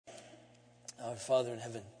Our Father in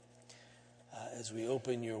heaven, as we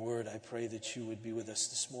open your word, I pray that you would be with us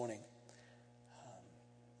this morning.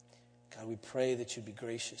 God, we pray that you'd be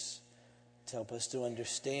gracious to help us to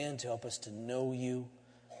understand, to help us to know you.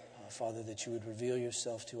 Father, that you would reveal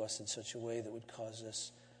yourself to us in such a way that would cause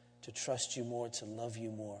us to trust you more, to love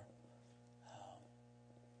you more.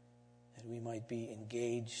 That we might be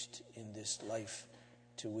engaged in this life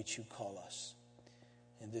to which you call us.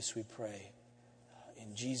 And this we pray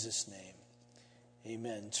in Jesus' name.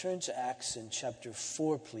 Amen. Turn to Acts in chapter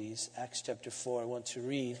 4, please. Acts chapter 4. I want to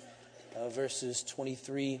read verses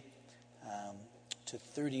 23 to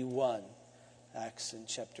 31. Acts in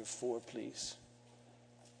chapter 4, please.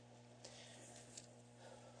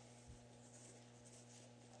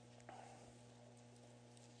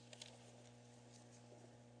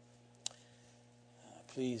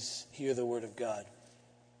 Please hear the word of God.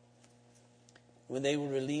 When they were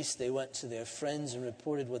released, they went to their friends and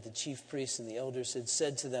reported what the chief priests and the elders had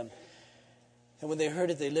said to them. And when they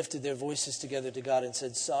heard it, they lifted their voices together to God and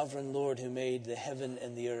said, Sovereign Lord, who made the heaven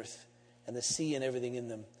and the earth and the sea and everything in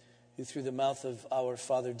them, who through the mouth of our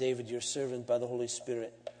father David, your servant by the Holy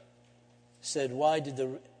Spirit, said, Why did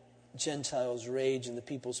the Gentiles rage and the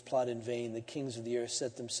peoples plot in vain? The kings of the earth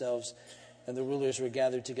set themselves, and the rulers were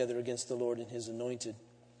gathered together against the Lord and his anointed.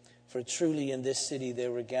 For truly in this city they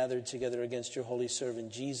were gathered together against your holy servant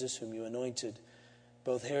Jesus, whom you anointed,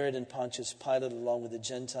 both Herod and Pontius Pilate, along with the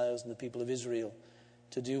Gentiles and the people of Israel,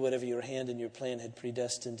 to do whatever your hand and your plan had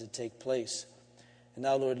predestined to take place. And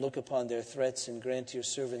now, Lord, look upon their threats and grant your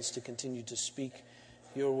servants to continue to speak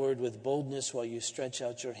your word with boldness while you stretch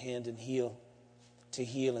out your hand and heal,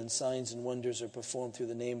 and signs and wonders are performed through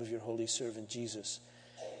the name of your holy servant Jesus.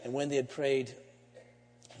 And when they had prayed,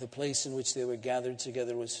 the place in which they were gathered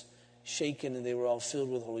together was shaken, and they were all filled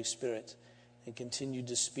with the Holy Spirit and continued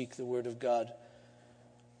to speak the word of God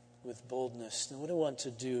with boldness. Now, what I want to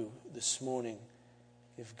do this morning,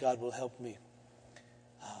 if God will help me,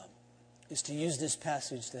 is to use this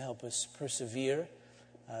passage to help us persevere,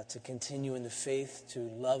 to continue in the faith, to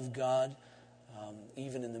love God,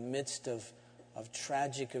 even in the midst of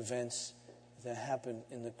tragic events that happen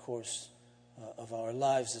in the course of our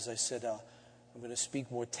lives. As I said, I'm going to speak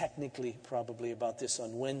more technically probably about this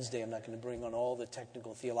on Wednesday. I'm not going to bring on all the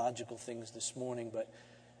technical theological things this morning, but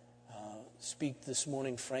speak this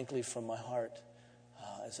morning frankly from my heart,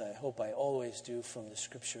 as I hope I always do from the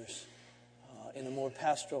Scriptures, in a more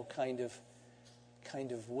pastoral kind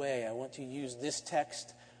of way. I want to use this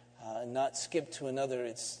text and not skip to another.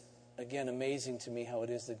 It's, again, amazing to me how it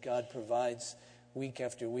is that God provides week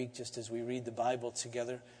after week just as we read the Bible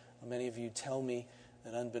together. Many of you tell me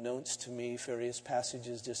that unbeknownst to me, various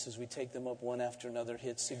passages, just as we take them up one after another,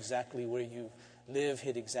 hits exactly where you live,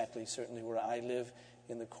 hit exactly certainly where I live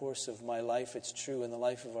in the course of my life. It's true in the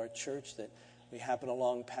life of our church that we happen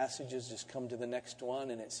along passages, just come to the next one,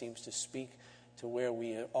 and it seems to speak to where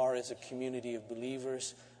we are as a community of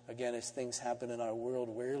believers. Again, as things happen in our world,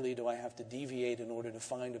 rarely do I have to deviate in order to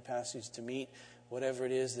find a passage to meet whatever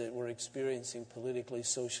it is that we're experiencing politically,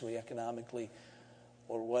 socially, economically,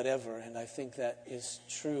 or whatever. And I think that is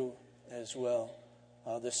true as well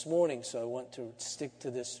this morning. So I want to stick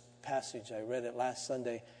to this passage. I read it last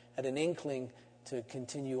Sunday, had an inkling to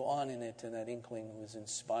continue on in it, and that inkling was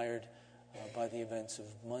inspired by the events of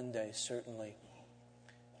Monday, certainly.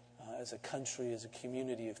 As a country, as a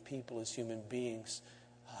community of people, as human beings,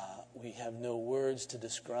 we have no words to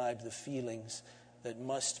describe the feelings that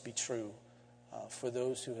must be true for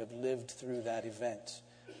those who have lived through that event.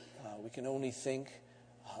 We can only think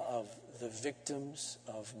of the victims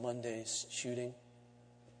of Monday's shooting,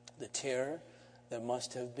 the terror that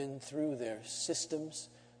must have been through their systems,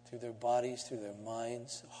 through their bodies, through their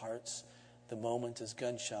minds, hearts, the moment as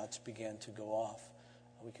gunshots began to go off.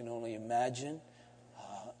 We can only imagine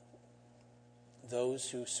those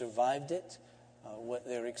who survived it, what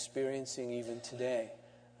they're experiencing even today,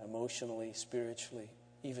 emotionally, spiritually,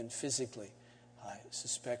 even physically. I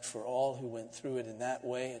suspect for all who went through it in that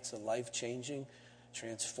way, it's a life-changing,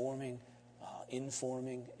 transforming,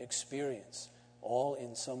 informing experience. All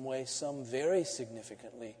in some way, some very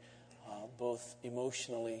significantly, both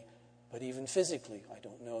emotionally, but even physically. I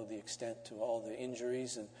don't know the extent to all the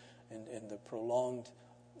injuries and the prolonged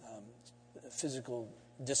physical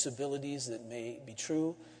disabilities that may be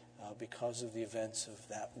true because of the events of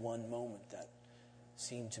that one moment that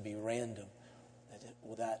seemed to be random.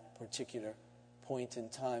 That particular point in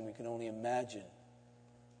time, we can only imagine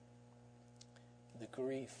the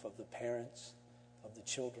grief of the parents, of the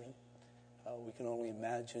children. We can only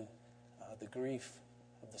imagine the grief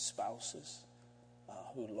of the spouses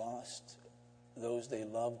who lost those they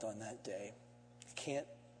loved on that day. Can't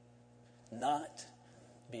not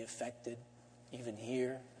be affected, even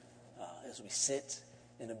here, as we sit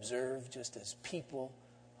and observe just as people,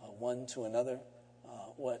 one to another,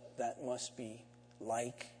 what that must be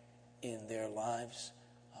like in their lives.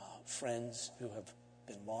 Friends who have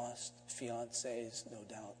been lost, fiancés, no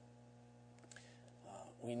doubt.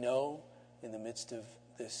 We know in the midst of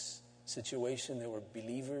this situation there were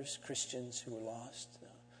believers, Christians who were lost.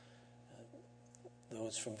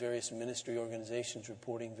 Those from various ministry organizations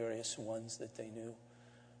reporting various ones that they knew.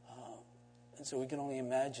 And so we can only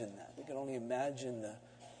imagine that. We can only imagine the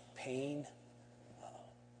pain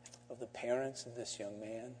of the parents of this young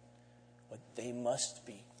man, what they must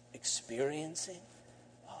be experiencing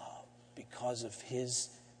because of his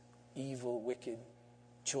evil, wicked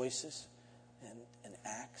choices and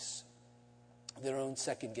acts. Their own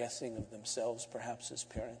second-guessing of themselves, perhaps as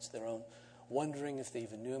parents, their own wondering if they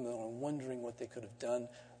even knew him, their own wondering what they could have done,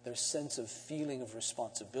 their sense of feeling of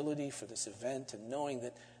responsibility for this event, and knowing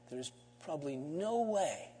that there's probably no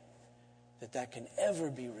way that that can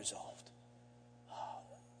ever be resolved.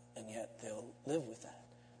 And yet they'll live with that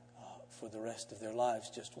for the rest of their lives,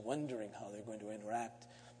 just wondering how they're going to interact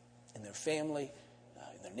in their family,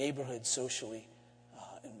 in their neighborhood, socially,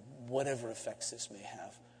 and whatever effects this may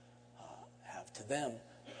have to them.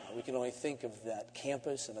 We can only think of that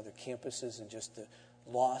campus and other campuses and just the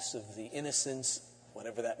loss of the innocence,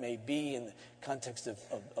 whatever that may be, in the context of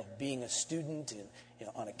being a student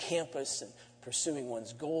on a campus and pursuing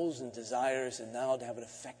one's goals and desires, and now to have it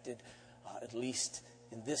affected, at least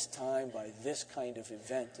in this time, by this kind of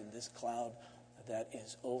event and this cloud that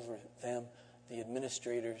is over them. The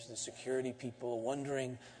administrators, the security people,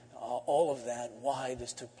 wondering all of that, why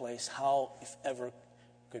this took place, how, if ever,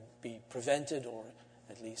 could be prevented or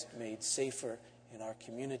at least made safer in our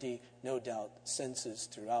community. No doubt senses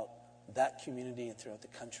throughout that community and throughout the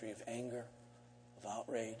country of anger, of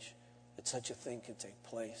outrage, that such a thing can take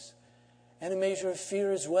place. And a measure of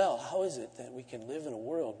fear as well. How is it that we can live in a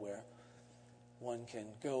world where one can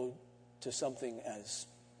go to something as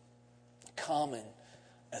common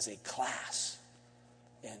as a class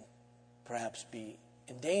and perhaps be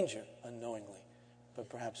in danger unknowingly, but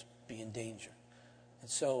perhaps be in danger? And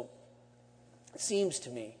so it seems to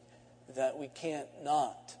me that we can't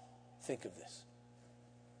not think of this.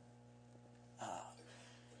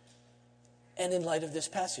 And in light of this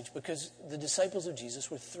passage, because the disciples of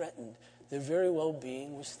Jesus were threatened. Their very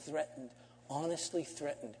well-being was threatened, honestly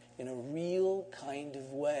threatened, in a real kind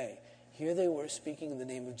of way. Here they were speaking in the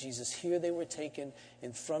name of Jesus. Here they were taken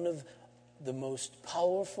in front of the most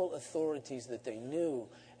powerful authorities that they knew.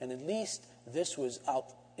 And at least this was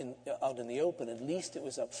out in the open. At least it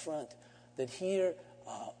was up front. That here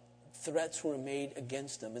threats were made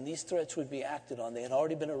against them. And these threats would be acted on. They had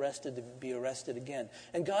already been arrested to be arrested again.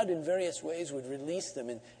 And God in various ways would release them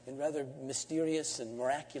in rather mysterious and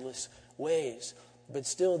miraculous ways. But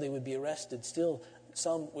still they would be arrested. Still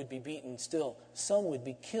some would be beaten. Still some would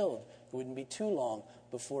be killed. It wouldn't be too long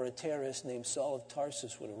before a terrorist named Saul of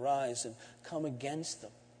Tarsus would arise and come against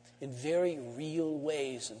them in very real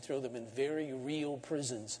ways and throw them in very real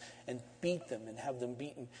prisons and beat them and have them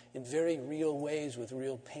beaten in very real ways with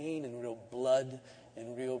real pain and real blood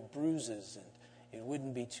and real bruises. And it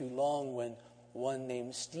wouldn't be too long when one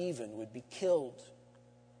named Stephen would be killed.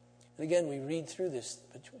 And again, we read through this,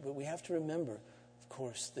 but we have to remember, of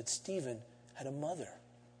course, that Stephen had a mother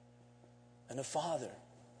and a father.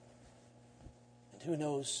 And who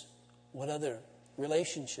knows what other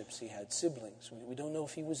relationships he had, siblings. We don't know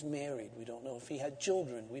if he was married. We don't know if he had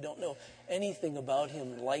children. We don't know anything about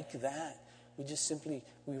him like that. We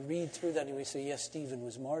read through that and we say, yes, Stephen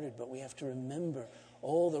was martyred, but we have to remember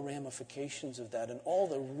all the ramifications of that and all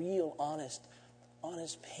the real honest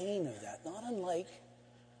pain of that. Not unlike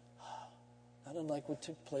what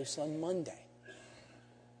took place on Monday.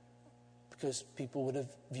 Because people would have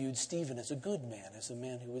viewed Stephen as a good man, as a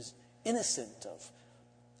man who was innocent of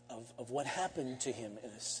what happened to him, in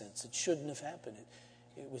a sense. It shouldn't have happened.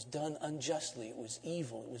 It was done unjustly. It was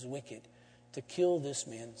evil. It was wicked to kill this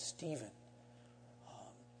man, Stephen.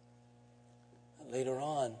 Later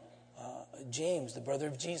on, James, the brother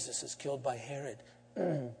of Jesus, is killed by Herod.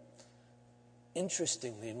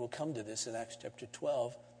 Interestingly, and we'll come to this in Acts chapter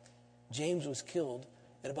 12, James was killed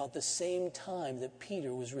at about the same time that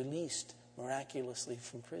Peter was released miraculously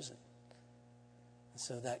from prison. And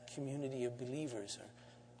so that community of believers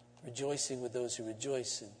are rejoicing with those who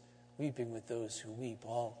rejoice and weeping with those who weep,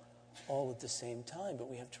 all at the same time. But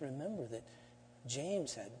we have to remember that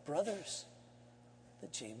James had brothers,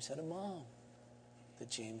 that James had a mom, that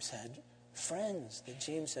James had friends, that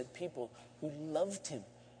James had people who loved him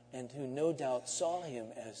and who no doubt saw him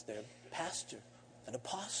as their pastor, an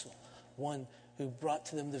apostle, one who brought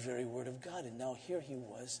to them the very word of God. And now here he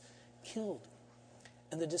was killed.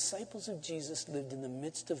 And the disciples of Jesus lived in the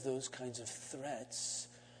midst of those kinds of threats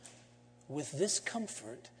with this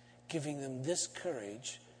comfort, giving them this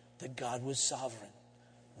courage that God was sovereign.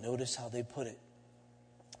 Notice how they put it.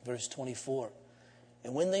 Verse 24.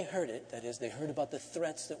 And when they heard it, that is, they heard about the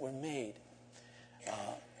threats that were made,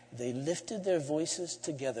 they lifted their voices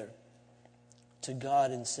together to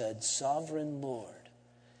God and said, Sovereign Lord.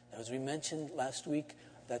 Now, as we mentioned last week,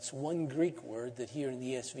 that's one Greek word that here in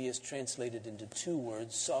the ESV is translated into two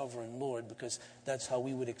words, Sovereign Lord, because that's how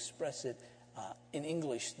we would express it in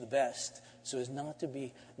English the best, so as not to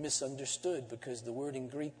be misunderstood, because the word in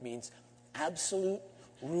Greek means absolute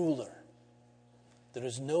ruler. There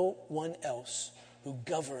is no one else who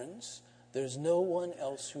governs. There's no one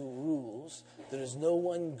else who rules. There is no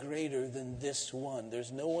one greater than this one.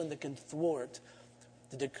 There's no one that can thwart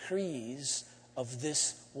the decrees of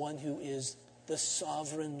this one who is the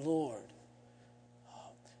sovereign Lord.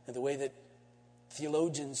 And the way that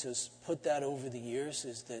theologians has put that over the years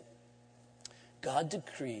is that God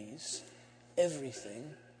decrees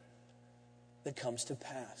everything that comes to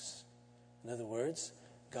pass. In other words,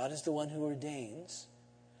 God is the one who ordains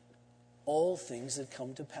all things that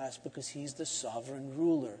come to pass because he's the sovereign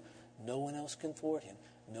ruler. No one else can thwart him.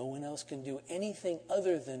 No one else can do anything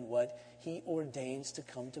other than what he ordains to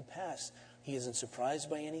come to pass. He isn't surprised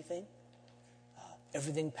by anything.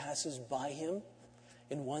 Everything passes by him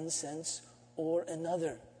in one sense or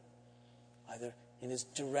another. Either in his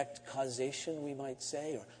direct causation, we might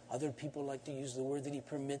say, or other people like to use the word that he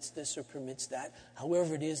permits this or permits that.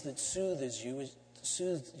 However it is that soothes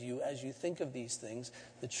you as you think of these things,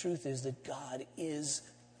 the truth is that God is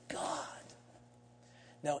God.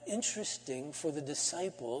 Now, interesting for the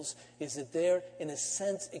disciples is that they're, in a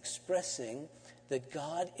sense, expressing that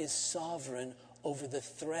God is sovereign over the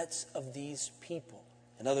threats of these people.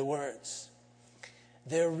 In other words,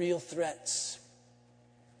 they're real threats.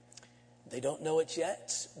 They don't know it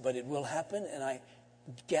yet, but it will happen, and I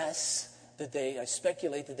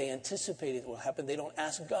speculate that they anticipate it will happen. They don't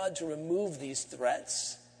ask God to remove these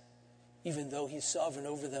threats, even though he's sovereign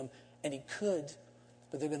over them, and he could,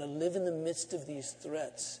 but they're going to live in the midst of these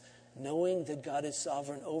threats, knowing that God is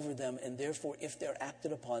sovereign over them, and therefore, if they're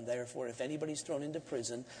acted upon, therefore, if anybody's thrown into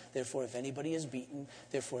prison, therefore, if anybody is beaten,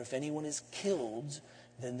 therefore, if anyone is killed,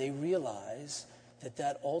 then they realize that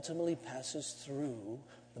that ultimately passes through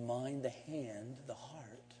the mind, the hand, the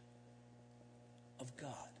heart of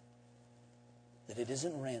God. That it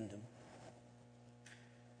isn't random,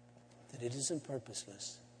 that it isn't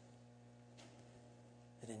purposeless,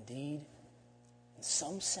 that indeed, in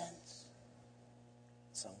some sense,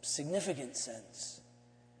 some significant sense,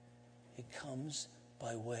 it comes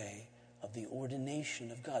by way of the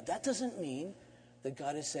ordination of God. That doesn't mean that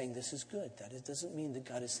God is saying this is good. That doesn't mean that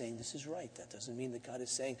God is saying this is right. That doesn't mean that God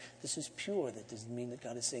is saying this is pure. That doesn't mean that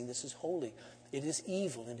God is saying this is holy. It is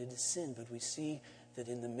evil and it is sin, but we see that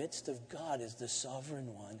in the midst of God as the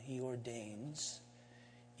sovereign one, he ordains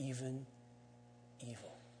even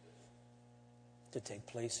evil to take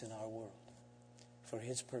place in our world for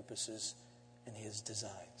his purposes and his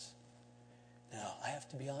designs. Now, I have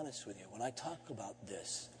to be honest with you. When I talk about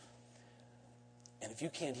this, and if you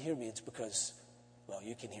can't hear me, it's because, well,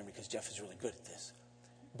 you can hear me because Jeff is really good at this.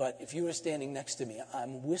 But if you were standing next to me,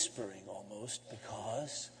 I'm whispering almost,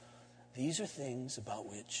 because these are things about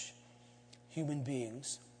which human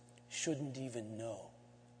beings shouldn't even know.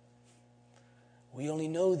 We only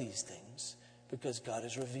know these things because God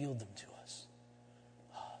has revealed them to us.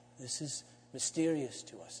 This is mysterious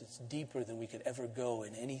to us. It's deeper than we could ever go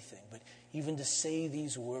in anything. But even to say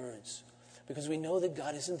these words, because we know that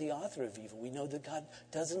God isn't the author of evil. We know that God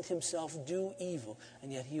doesn't himself do evil,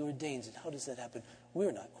 and yet he ordains it. How does that happen?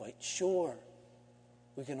 We're not quite sure.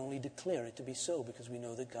 We can only declare it to be so because we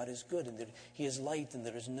know that God is good and that he is light and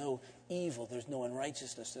there is no evil, there's no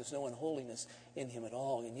unrighteousness, there's no unholiness in him at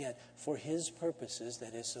all. And yet, for his purposes,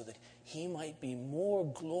 that is so that he might be more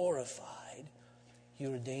glorified, he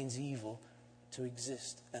ordains evil to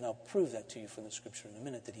exist. And I'll prove that to you from the scripture in a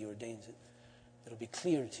minute, that he ordains it. It'll be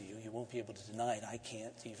clear to you. You won't be able to deny it. I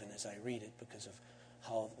can't, even as I read it, because of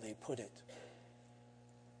how they put it.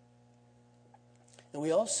 And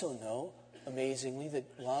we also know, amazingly, that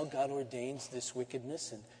while God ordains this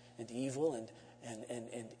wickedness and evil and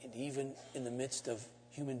even in the midst of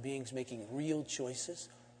human beings making real choices,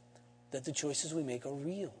 that the choices we make are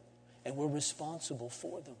real and we're responsible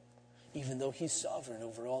for them. Even though he's sovereign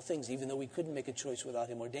over all things, even though we couldn't make a choice without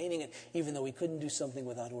him ordaining it, even though we couldn't do something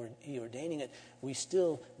without he ordaining it, we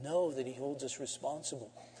still know that he holds us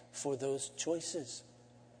responsible for those choices.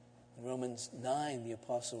 In Romans 9, the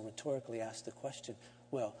apostle rhetorically asked the question,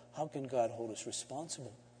 well, how can God hold us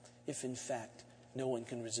responsible if in fact no one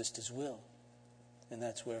can resist his will? And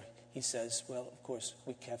that's where he says, well, of course,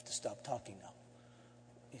 we have to stop talking now.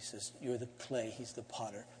 He says, you're the clay, he's the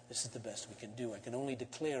potter. This is the best we can do. I can only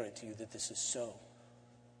declare it to you that this is so.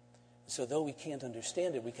 So though we can't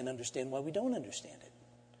understand it, we can understand why we don't understand it.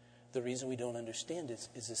 The reason we don't understand it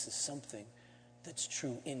is this is something that's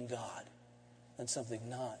true in God and something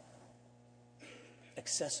not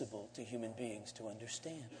accessible to human beings to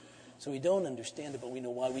understand. So we don't understand it, but we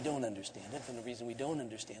know why we don't understand it. And the reason we don't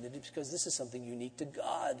understand it is because this is something unique to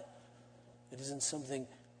God. It isn't something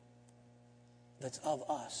that's of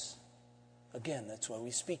us. Again, that's why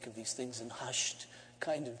we speak of these things in hushed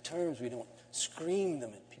kind of terms. We don't scream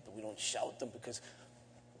them at people. We don't shout them because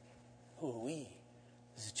who are we?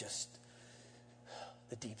 This is just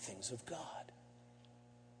the deep things of God.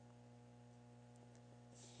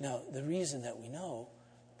 Now, the reason that we know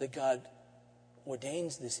that God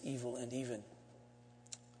ordains this evil and even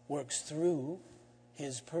works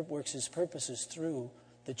his purposes through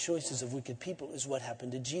the choices of wicked people is what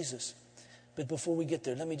happened to Jesus. But before we get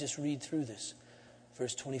there, let me just read through this.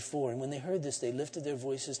 Verse 24, and when they heard this, they lifted their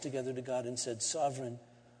voices together to God and said, Sovereign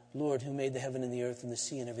Lord, who made the heaven and the earth and the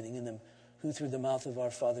sea and everything in them, who through the mouth of our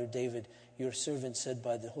father David, your servant, said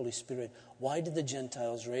by the Holy Spirit, why did the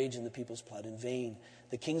Gentiles rage and the peoples plot in vain?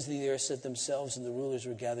 The kings of the earth set themselves, and the rulers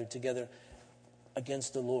were gathered together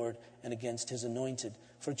against the Lord and against his anointed.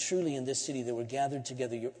 For truly in this city they were gathered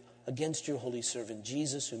together against your holy servant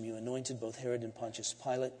Jesus, whom you anointed, both Herod and Pontius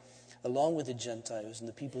Pilate, along with the Gentiles and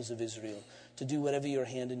the peoples of Israel, to do whatever your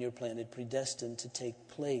hand and your plan had predestined to take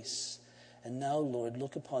place. And now, Lord,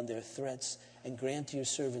 look upon their threats and grant to your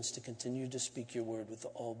servants to continue to speak your word with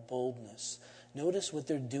all boldness. Notice what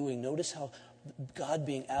they're doing. Notice how God,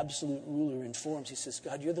 being absolute ruler, informs. He says,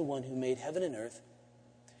 God, you're the one who made heaven and earth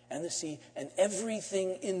and the sea and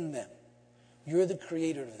everything in them. You're the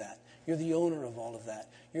creator of that. You're the owner of all of that.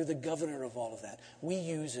 You're the governor of all of that. We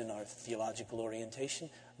use in our theological orientation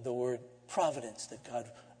the word providence, that God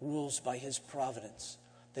rules by his providence,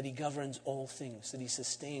 that he governs all things, that he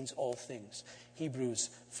sustains all things. Hebrews,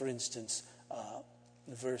 for instance,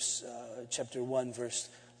 chapter 1, verse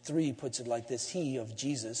 3 puts it like this. He, of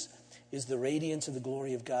Jesus, is the radiance of the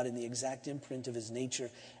glory of God and the exact imprint of his nature,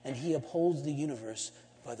 and he upholds the universe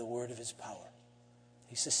by the word of his power.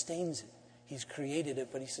 He sustains it. He's created it,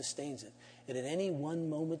 but he sustains it. And at any one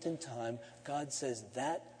moment in time, God says,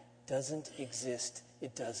 that doesn't exist.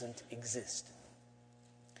 It doesn't exist.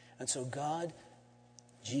 And so God,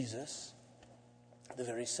 Jesus, the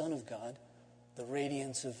very Son of God, the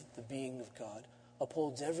radiance of the being of God,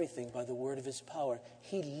 upholds everything by the word of his power.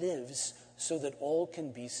 He lives so that all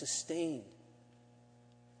can be sustained.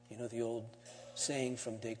 You know the old saying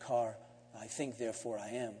from Descartes, I think, therefore I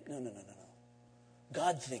am. No.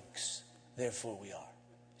 God thinks, therefore we are.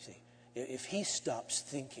 See, if he stops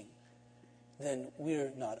thinking, then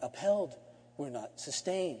we're not upheld. We're not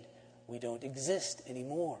sustained. We don't exist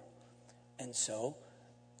anymore. And so,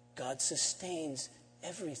 God sustains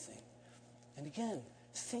everything. And again,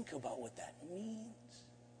 think about what that means.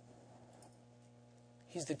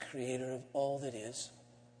 He's the creator of all that is.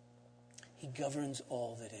 He governs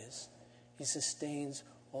all that is. He sustains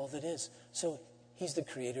all that is. So, he's the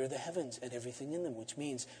creator of the heavens and everything in them, which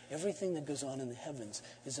means everything that goes on in the heavens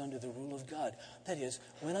is under the rule of God. That is,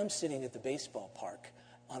 when I'm sitting at the baseball park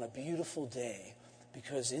on a beautiful day,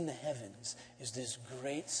 because in the heavens is this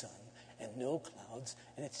great sun and no clouds,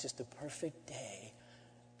 and it's just a perfect day,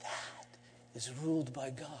 that is ruled by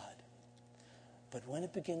God. But when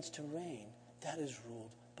it begins to rain, that is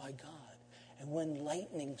ruled by God. And when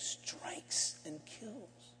lightning strikes and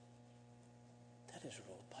kills, that is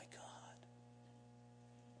ruled by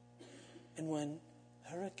God. And when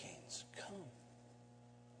hurricanes come,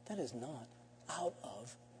 that is not out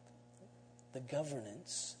of the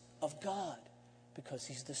governance of God, because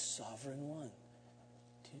he's the sovereign one.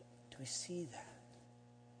 Do we see that?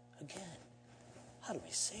 Again, how do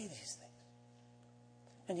we say these things?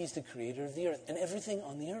 And he's the creator of the earth and everything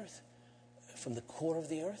on the earth, from the core of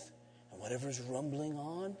the earth and whatever's rumbling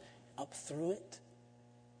on up through it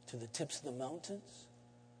to the tips of the mountains,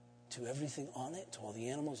 to everything on it, to all the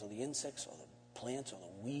animals, all the insects, all the plants, all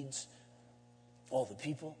the weeds, all the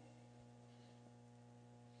people.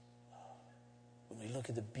 When we look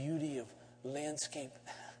at the beauty of landscape,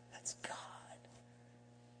 that's God.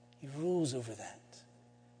 He rules over that.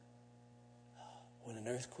 When an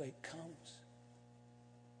earthquake comes,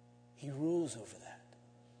 he rules over that.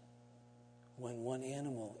 When one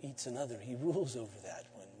animal eats another, he rules over that.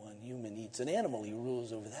 When one human eats an animal, he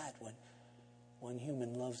rules over that. When one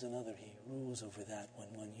human loves another, he rules over that. When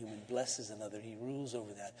one human blesses another, he rules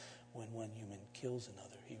over that. When one human kills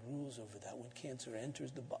another, he rules over that. When cancer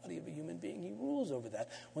enters the body of a human being, he rules over that.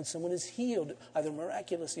 When someone is healed, either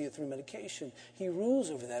miraculously or through medication, he rules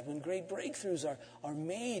over that. When great breakthroughs are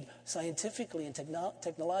made scientifically and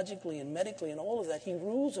technologically and medically and all of that, he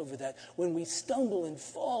rules over that. When we stumble and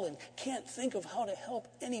fall and can't think of how to help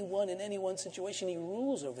anyone in any one situation, he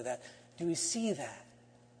rules over that. Do we see that?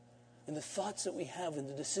 And the thoughts that we have and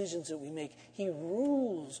the decisions that we make, he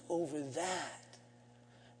rules over that.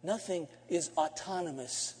 Nothing is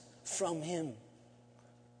autonomous from him.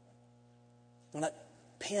 We're not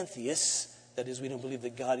pantheists. That is, we don't believe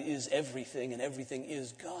that God is everything and everything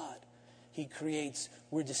is God. He creates.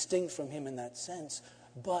 We're distinct from him in that sense.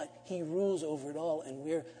 But he rules over it all, and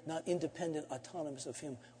we're not independent, autonomous of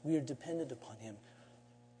him. We are dependent upon him.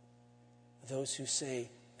 Those who say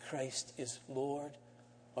Christ is Lord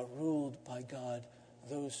are ruled by God.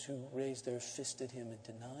 Those who raise their fist at him and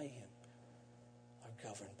deny him are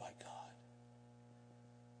governed by God.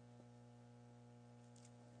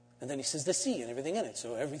 And then he says the sea and everything in it.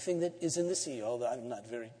 So everything that is in the sea, although I'm not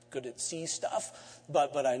very good at sea stuff,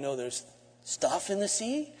 but I know there's stuff in the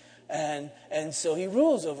sea. And so he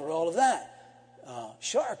rules over all of that.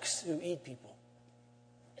 Sharks who eat people.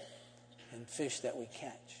 And fish that we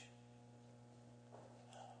catch.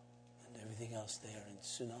 And everything else there, and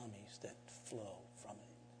tsunamis that flow from it.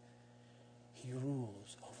 He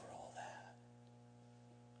rules over all that.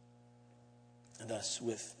 And thus,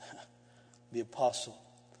 with the apostle,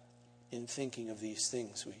 in thinking of these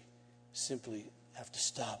things, we simply have to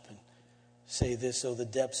stop and say this: oh, the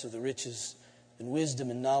depths of the riches and wisdom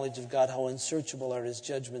and knowledge of God, how unsearchable are his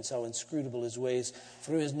judgments, how inscrutable his ways.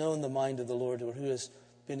 For who has known the mind of the Lord, or who has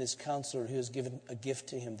been his counselor, who has given a gift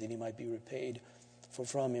to him that he might be repaid? For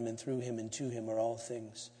from him and through him and to him are all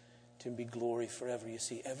things. To him be glory forever. You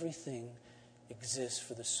see, everything exists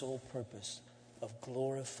for the sole purpose of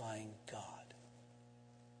glorifying God.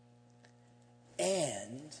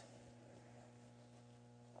 And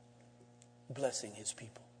blessing his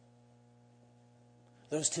people.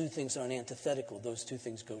 Those two things aren't antithetical. Those two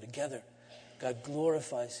things go together. God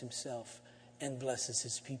glorifies himself and blesses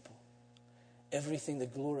his people. Everything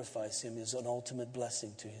that glorifies him is an ultimate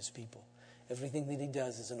blessing to his people. Everything that he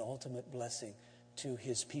does is an ultimate blessing to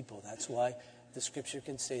his people. That's why the scripture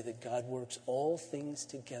can say that God works all things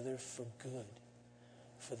together for good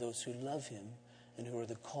for those who love him and who are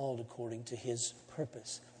the called according to his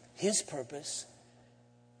purpose. His purpose,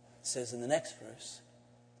 it says in the next verse,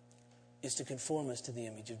 is to conform us to the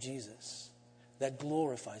image of Jesus. That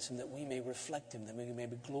glorifies him, that we may reflect him, that we may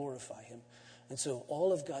glorify him. And so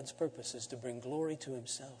all of God's purpose is to bring glory to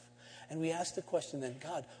himself. And we ask the question then,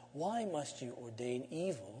 God, why must you ordain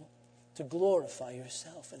evil to glorify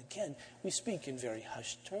yourself? And again, we speak in very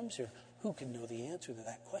hushed terms here. Who can know the answer to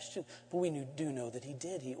that question? But we do know that he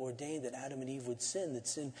did. He ordained that Adam and Eve would sin, that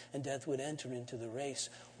sin and death would enter into the race.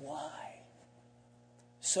 Why?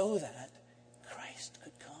 So that Christ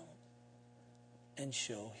could come and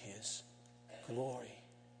show his glory.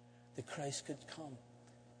 That Christ could come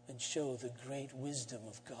and show the great wisdom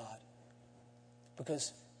of God.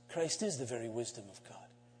 Because Christ is the very wisdom of God.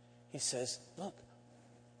 He says, look,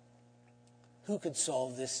 who could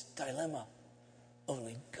solve this dilemma?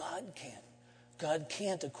 Only God can. God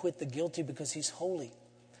can't acquit the guilty because he's holy.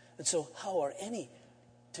 And so how are any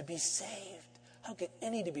to be saved? How can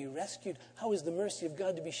any to be rescued? How is the mercy of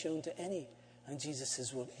God to be shown to any? And Jesus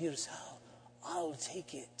says, well, here's how. I'll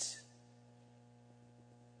take it.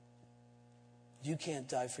 You can't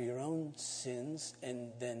die for your own sins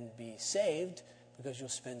and then be saved, because you'll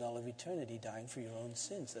spend all of eternity dying for your own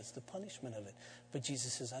sins. That's the punishment of it. But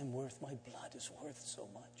Jesus says, my blood is worth so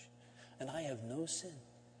much. And I have no sin.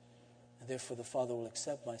 And therefore the Father will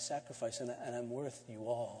accept my sacrifice, and I'm worth you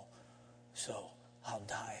all. So I'll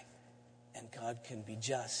die. And God can be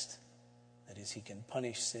just. That is, he can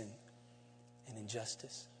punish sin and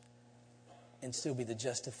injustice and still be the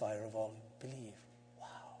justifier of all who believe. Wow.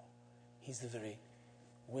 He's the very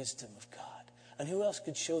wisdom of God. And who else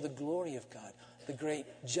could show the glory of God, the great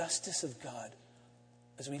justice of God?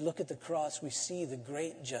 As we look at the cross, we see the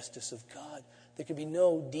great justice of God. There could be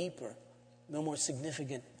no deeper, no more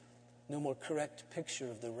significant, no more correct picture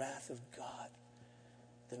of the wrath of God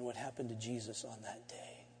than what happened to Jesus on that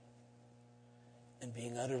day. And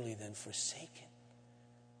being utterly then forsaken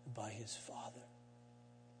by his Father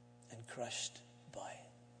and crushed by it.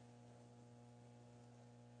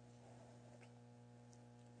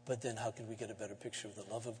 But then how can we get a better picture of the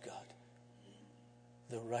love of God?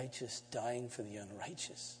 The righteous dying for the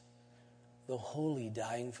unrighteous. The holy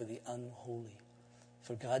dying for the unholy.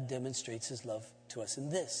 For God demonstrates his love to us in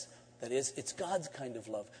this. That is, it's God's kind of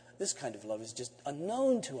love. This kind of love is just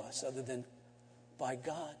unknown to us other than by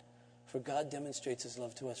God. For God demonstrates his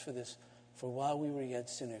love to us for this. For while we were yet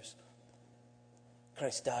sinners,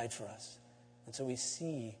 Christ died for us. And so we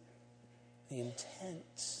see the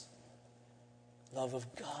intense love of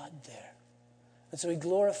God there. And so he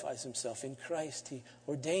glorifies himself in Christ. He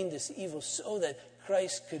ordained this evil so that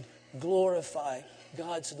Christ could glorify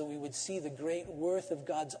God, so that we would see the great worth of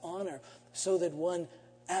God's honor, so that one,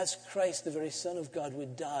 as Christ, the very Son of God,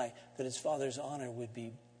 would die, that his Father's honor would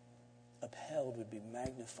be upheld, would be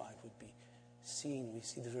magnified, would be seen. We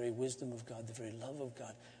see the very wisdom of God, the very love of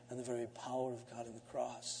God, and the very power of God in the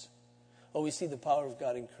cross. Oh, we see the power of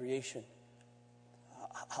God in creation.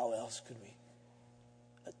 How else could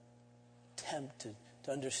we attempt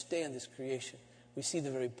to understand this creation? We see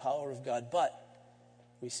the very power of God, but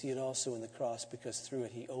we see it also in the cross, because through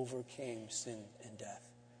it he overcame sin and death.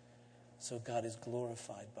 So God is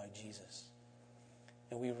glorified by Jesus.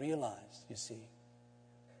 And we realize, you see,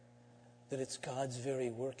 that it's God's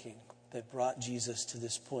very working that brought Jesus to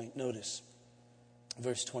this point. Notice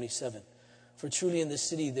verse 27. For truly in this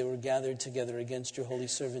city they were gathered together against your holy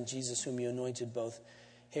servant Jesus, whom you anointed, both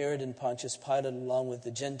Herod and Pontius Pilate, along with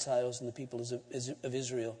the Gentiles and the people of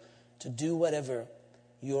Israel, to do whatever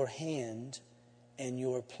your hand and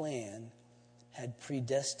your plan had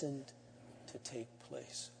predestined to take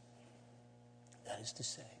place. That is to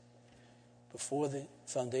say, before the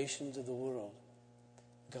foundations of the world,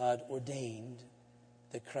 God ordained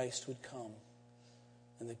that Christ would come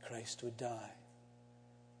and that Christ would die.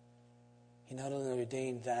 He not only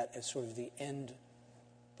ordained that as sort of the end,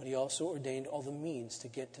 but he also ordained all the means to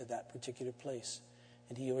get to that particular place.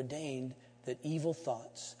 And he ordained that evil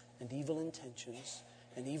thoughts and evil intentions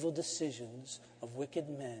and evil decisions of wicked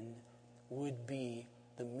men would be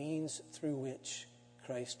the means through which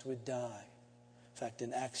Christ would die. In fact,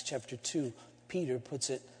 in Acts chapter 2, Peter puts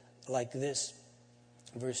it like this.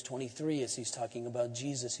 Verse 23, as he's talking about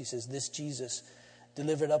Jesus, he says, this Jesus,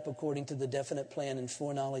 delivered up according to the definite plan and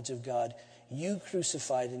foreknowledge of God, you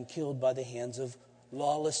crucified and killed by the hands of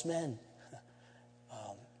lawless men.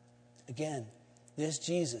 Again, this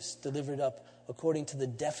Jesus, delivered up according to the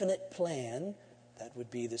definite plan, that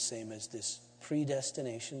would be the same as this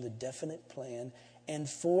predestination, the definite plan and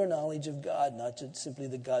foreknowledge of God, not just simply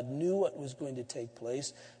that God knew what was going to take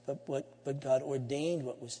place, but God ordained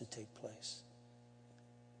what was to take place.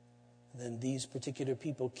 Then these particular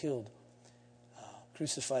people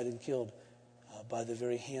crucified and killed by the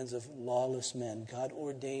very hands of lawless men. God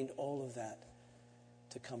ordained all of that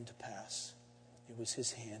to come to pass. It was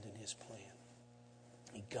his hand and his plan.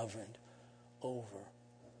 He governed over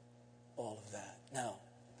all of that. Now,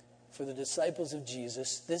 for the disciples of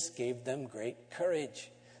Jesus, this gave them great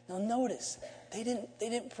courage. Now notice, they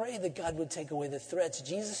didn't pray that God would take away the threats.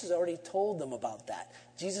 Jesus has already told them about that.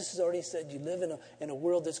 Jesus has already said, you live in a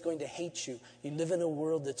world that's going to hate you. You live in a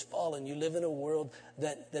world that's fallen. You live in a world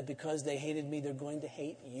that because they hated me, they're going to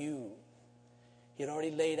hate you. He had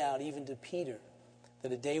already laid out, even to Peter,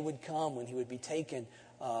 that a day would come when he would be taken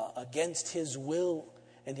against his will,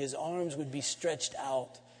 and his arms would be stretched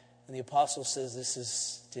out. And the apostle says this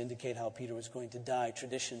is to indicate how Peter was going to die.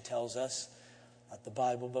 Tradition tells us, not the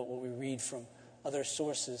Bible, but what we read from other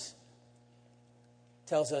sources,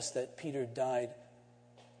 tells us that Peter died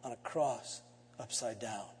on a cross upside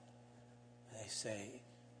down. And they say,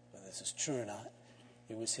 whether this is true or not,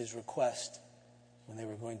 it was his request when they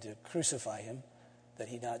were going to crucify him that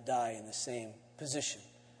he not die in the same position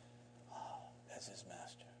as his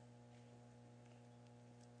master.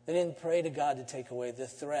 They didn't pray to God to take away the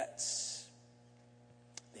threats.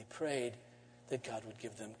 They prayed that God would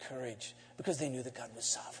give them courage because they knew that God was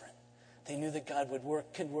sovereign. They knew that God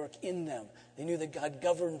could work in them. They knew that God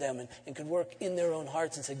governed them and could work in their own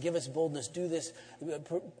hearts and said, give us boldness, do this,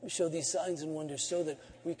 show these signs and wonders so that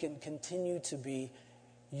we can continue to be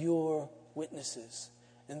your witnesses.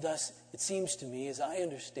 And thus, it seems to me, as I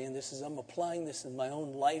understand this, as I'm applying this in my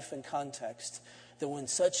own life and context, that when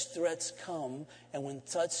such threats come and when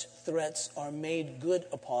such threats are made good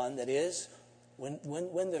upon, that is, when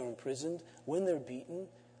they're imprisoned, when they're beaten,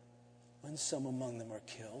 when some among them are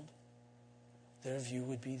killed, their view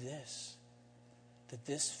would be this, that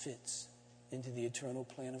this fits into the eternal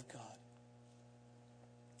plan of God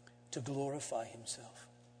to glorify himself,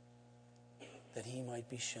 that he might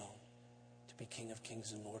be shown to be King of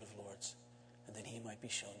Kings and Lord of Lords, and that he might be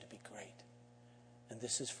shown to be great. And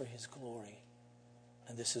this is for his glory,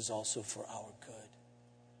 and this is also for our good.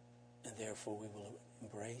 And therefore we will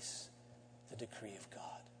embrace the decree of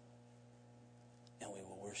God, and we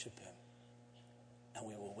will worship him, and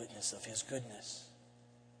we will witness of his goodness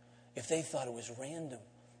if they thought it was random,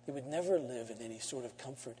 they would never live in any sort of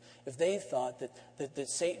comfort. If they thought that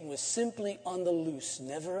Satan was simply on the loose,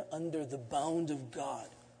 never under the bound of God,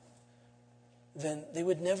 then they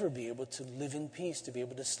would never be able to live in peace, to be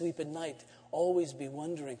able to sleep at night, always be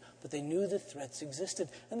wondering. But they knew the threats existed.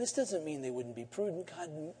 And this doesn't mean they wouldn't be prudent. God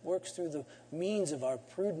works through the means of our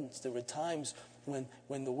prudence. There were times when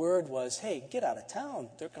the word was, hey, get out of town.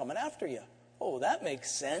 They're coming after you. Oh, that makes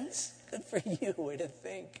sense. Good for you. Way to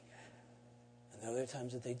think. And there were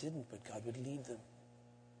times that they didn't, but God would lead them.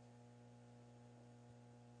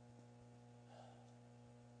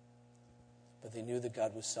 But they knew that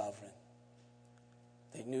God was sovereign.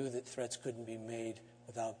 They knew that threats couldn't be made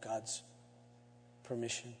without God's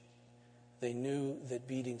permission. They knew that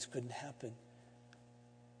beatings couldn't happen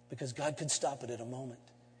because God could stop it at a moment.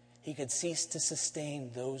 He could cease to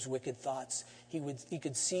sustain those wicked thoughts. He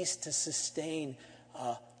could cease to sustain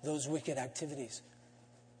those wicked activities.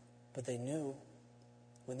 But they knew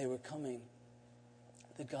when they were coming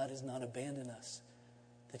that God has not abandoned us,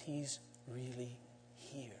 that He's really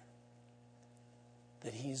here,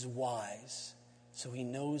 that He's wise. So He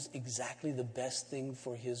knows exactly the best thing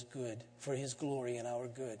for His good, for His glory and our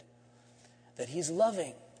good. That He's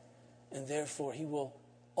loving, and therefore He will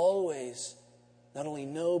always not only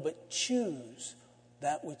know, but choose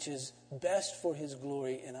that which is best for His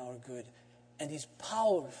glory and our good. And He's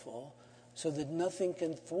powerful, so that nothing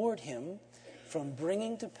can thwart Him from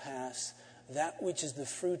bringing to pass that which is the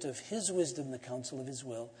fruit of His wisdom, the counsel of His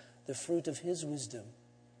will, the fruit of His wisdom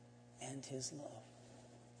and His love.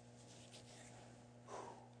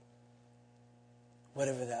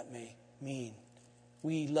 Whatever that may mean,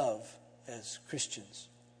 we love as Christians.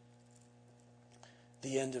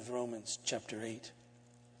 The end of Romans chapter 8,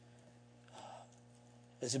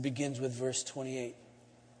 as it begins with verse 28.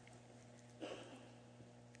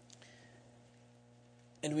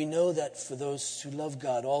 And we know that for those who love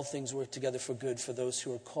God, all things work together for good, for those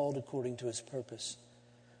who are called according to His purpose.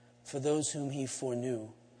 For those whom He foreknew,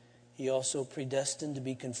 He also predestined to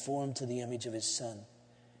be conformed to the image of His Son,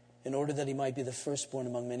 in order that He might be the firstborn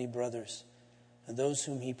among many brothers. And those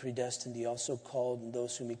whom He predestined, He also called. And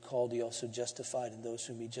those whom He called, He also justified. And those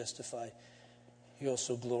whom He justified, He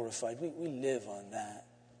also glorified. We live on that,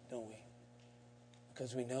 don't we?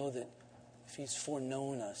 Because we know that if He's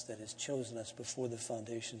foreknown us, that has chosen us before the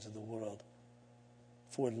foundations of the world,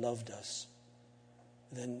 foreloved us,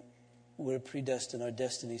 then we're predestined, our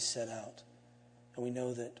destiny's set out. And we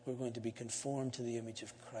know that we're going to be conformed to the image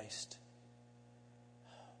of Christ.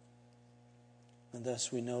 And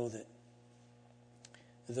thus we know that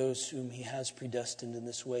those whom He has predestined in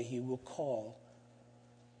this way, He will call.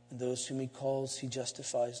 And those whom He calls, He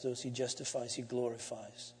justifies. Those He justifies, He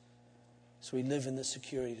glorifies. So we live in the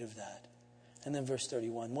security of that. And then verse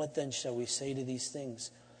 31, what then shall we say to these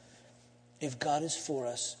things? If God is for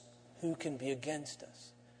us, who can be against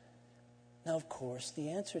us? Now, of course, the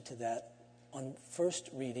answer to that on first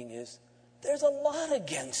reading is, there's a lot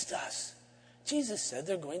against us. Jesus said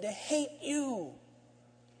they're going to hate you.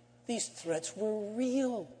 These threats were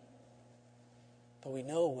real. But we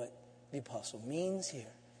know what the apostle means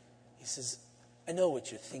here. He says, I know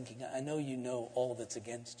what you're thinking. I know you know all that's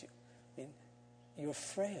against you. I mean, you're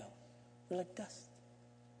frail. You're like dust.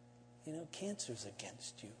 You know, cancer's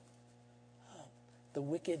against you. The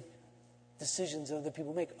wicked decisions other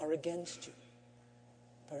people make are against you.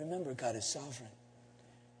 But remember, God is sovereign.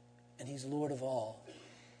 And He's Lord of all.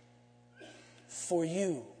 For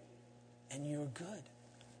you and your good.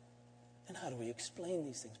 And how do we explain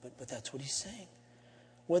these things? But that's what He's saying.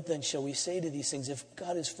 What then shall we say to these things? If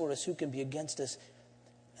God is for us, who can be against us?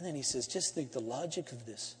 And then He says, just think the logic of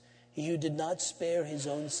this. He who did not spare His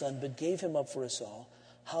own Son, but gave Him up for us all,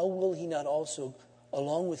 how will He not also,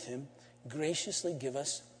 along with Him, graciously give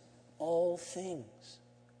us all things?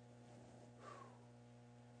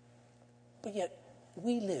 But yet,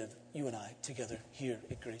 we live, you and I, together here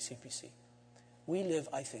at Grace CPC. We live,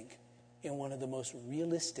 I think, in one of the most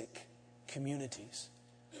realistic communities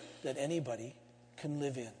that anybody can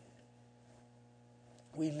live in.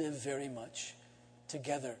 We live very much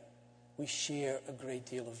together. We share a great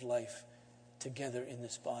deal of life together in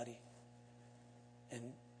this body.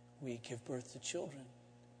 And we give birth to children.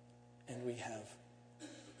 And we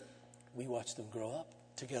watch them grow up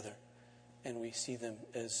together. And we see them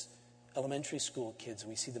as elementary school kids. And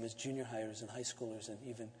we see them as junior hires and high schoolers and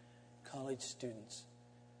even college students.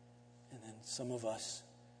 And then some of us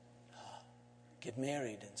get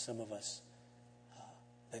married, and some of us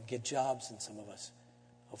then get jobs, and some of us,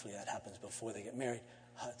 hopefully that happens before they get married.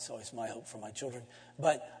 It's always my hope for my children.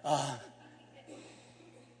 But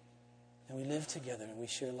And we live together and we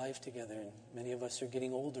share life together. And many of us are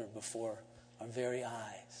getting older before our very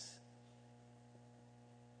eyes.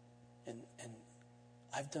 And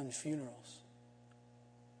I've done funerals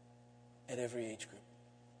at every age group.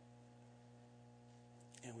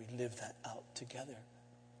 And we live that out together.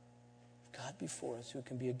 God before us, who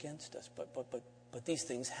can be against us? But these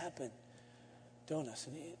things happen, don't us?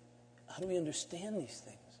 And how do we understand these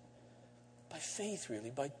things? By faith, really,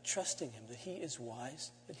 by trusting Him that He is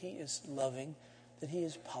wise, that He is loving, that He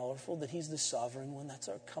is powerful, that He's the sovereign one. That's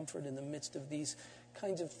our comfort in the midst of these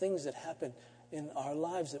kinds of things that happen in our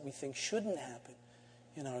lives that we think shouldn't happen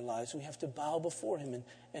in our lives. We have to bow before Him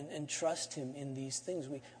and trust Him in these things.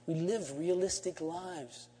 We live realistic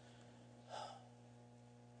lives.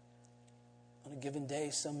 On a given day,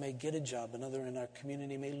 some may get a job. Another in our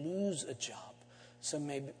community may lose a job. Some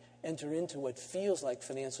may enter into what feels like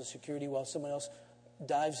financial security while someone else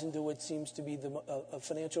dives into what seems to be a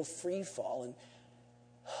financial free fall.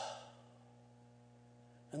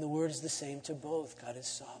 And the word is the same to both. God is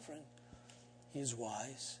sovereign. He is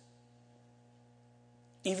wise.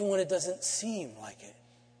 Even when it doesn't seem like it.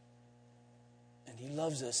 And He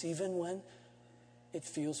loves us even when it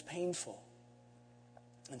feels painful.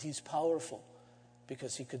 And He's powerful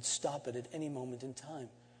because He could stop it at any moment in time.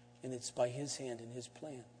 And it's by His hand and His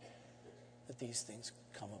plan that these things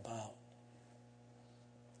come about.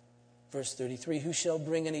 Verse 33, who shall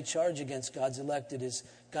bring any charge against God's elect? It is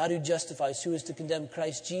God who justifies. Who is to condemn?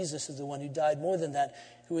 Christ Jesus is the one who died. More than that,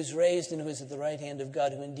 who is raised and who is at the right hand of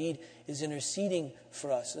God, who indeed is interceding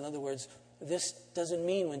for us. In other words, this doesn't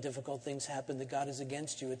mean when difficult things happen that God is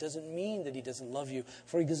against you. It doesn't mean that He doesn't love you.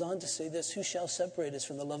 For He goes on to say this, who shall separate us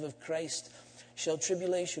from the love of Christ? Shall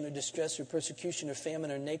tribulation or distress or persecution or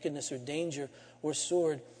famine or nakedness or danger or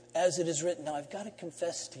sword? As it is written. Now, I've got to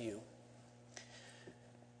confess to you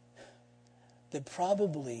that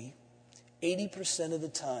probably 80% of the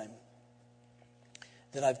time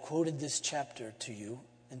that I've quoted this chapter to you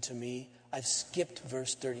and to me, I've skipped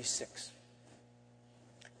verse 36.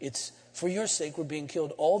 It's, for your sake we're being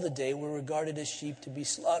killed all the day. We're regarded as sheep to be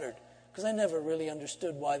slaughtered. Because I never really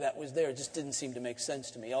understood why that was there. It just didn't seem to make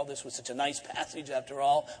sense to me. All this was such a nice passage after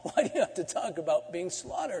all. Why do you have to talk about being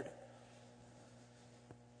slaughtered?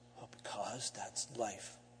 Well, because that's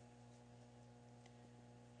life.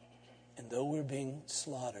 And though we're being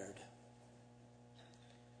slaughtered,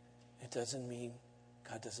 it doesn't mean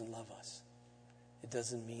God doesn't love us. It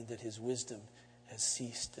doesn't mean that His wisdom has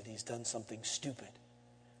ceased, that He's done something stupid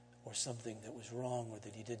or something that was wrong or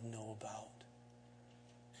that He didn't know about.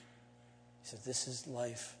 He says, this is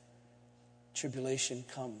life. Tribulation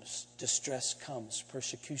comes, distress comes,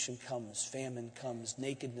 persecution comes, famine comes,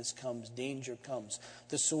 nakedness comes, danger comes,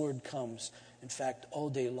 the sword comes. In fact, all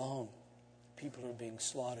day long, people are being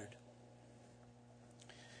slaughtered.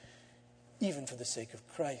 Even for the sake of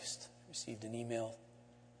Christ. I received an email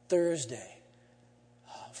Thursday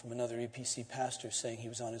from another EPC pastor saying he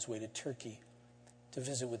was on his way to Turkey to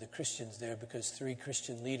visit with the Christians there because 3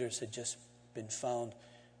 Christian leaders had just been found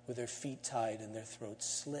with their feet tied and their throats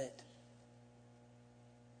slit.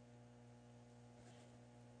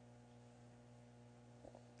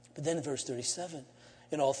 But then in verse 37,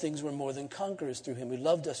 in all things we're more than conquerors through Him who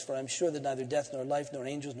loved us, for I'm sure that neither death nor life, nor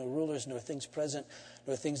angels, nor rulers, nor things present,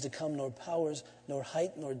 nor things to come, nor powers, nor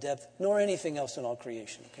height, nor depth, nor anything else in all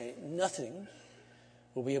creation. Okay, nothing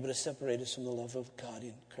will be able to separate us from the love of God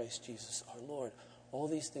in Christ Jesus our Lord. All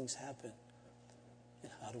these things happen.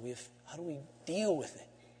 And how do we deal with it?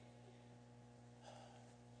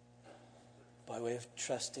 By way of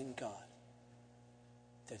trusting God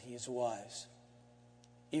that He is wise.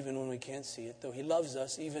 Even when we can't see it, though He loves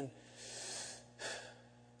us, even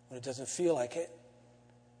when it doesn't feel like it.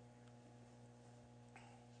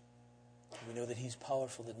 We know that He's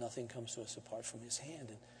powerful, that nothing comes to us apart from His hand.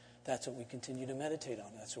 And that's what we continue to meditate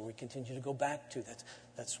on. That's where we continue to go back to.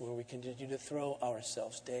 That's where we continue to throw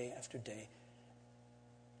ourselves day after day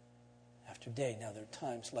after day. Now, there are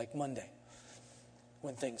times like Monday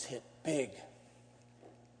when things hit big.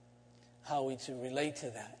 How are we to relate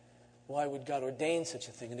to that? Why would God ordain such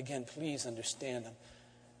a thing? And again, please understand, I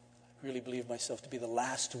really believe myself to be the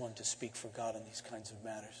last one to speak for God on these kinds of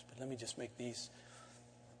matters. But let me just make these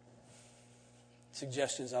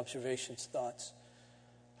suggestions, observations, thoughts.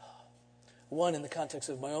 One, in the context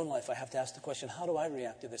of my own life, I have to ask the question, how do I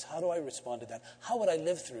react to this? How do I respond to that? How would I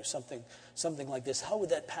live through something like this? How would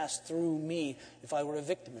that pass through me if I were a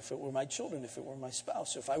victim, if it were my children, if it were my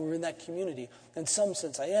spouse, if I were in that community? In some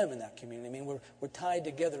sense, I am in that community. I mean, we're tied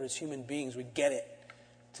together as human beings. We get it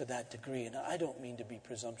to that degree. And I don't mean to be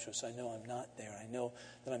presumptuous. I know I'm not there. I know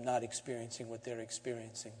that I'm not experiencing what they're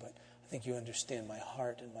experiencing. But I think you understand my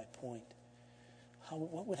heart and my point.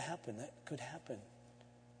 what would happen? That could happen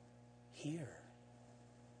here.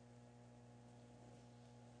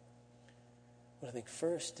 But I think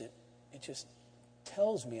first it just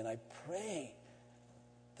tells me, and I pray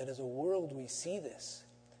that as a world we see this.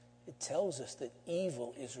 It tells us that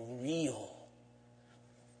evil is real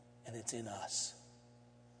and it's in us.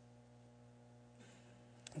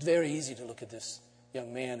 It's very easy to look at this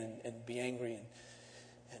young man and be angry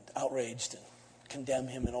and outraged and condemn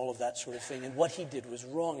him and all of that sort of thing. And what he did was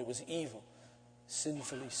wrong. It was evil.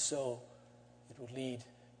 Sinfully so. It would lead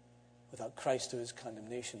without Christ to his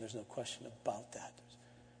condemnation. There's no question about that.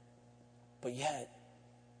 But yet,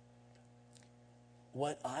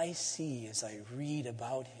 what I see as I read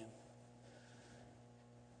about him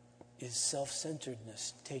is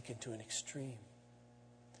self-centeredness taken to an extreme.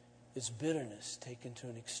 Is bitterness taken to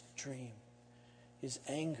an extreme. Is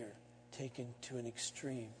anger taken to an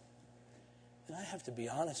extreme. And I have to be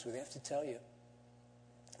honest with you. I have to tell you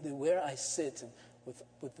that where I sit and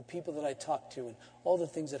with the people that I talk to and all the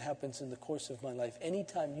things that happens in the course of my life,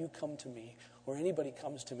 anytime you come to me or anybody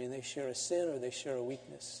comes to me and they share a sin or they share a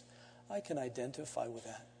weakness, I can identify with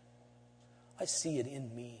that. I see it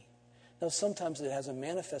in me. Now, sometimes it hasn't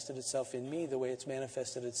manifested itself in me the way it's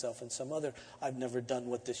manifested itself in some other. I've never done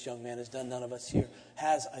what this young man has done. None of us here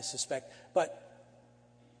has, I suspect. But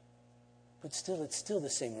still, it's still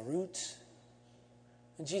the same root.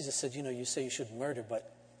 And Jesus said, you say you shouldn't murder,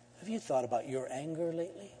 but have you thought about your anger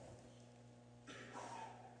lately?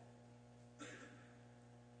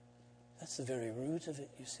 That's the very root of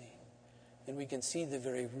it, you see. And we can see the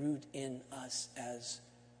very root in us as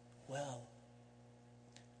well.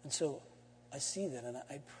 And so I see that, and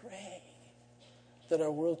I pray that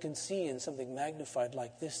our world can see in something magnified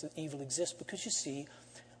like this that evil exists. Because you see,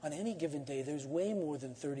 on any given day, there's way more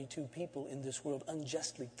than 32 people in this world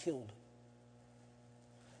unjustly killed.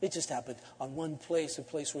 It just happened on one place, a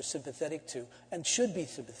place we're sympathetic to and should be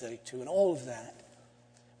sympathetic to and all of that.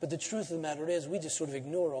 But the truth of the matter is we just sort of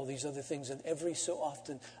ignore all these other things. And every so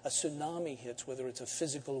often a tsunami hits, whether it's a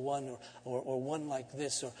physical one or one like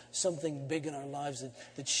this or something big in our lives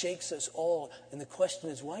that shakes us all. And the question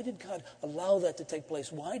is, why did God allow that to take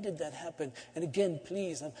place? Why did that happen? And again,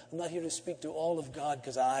 please, I'm not here to speak to all of God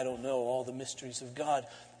because I don't know all the mysteries of God.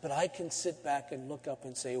 But I can sit back and look up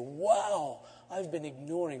and say, wow, I've been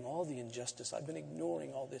ignoring all the injustice. I've been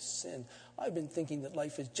ignoring all this sin. I've been thinking that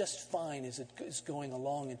life is just fine as it is going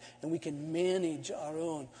along. And we can manage our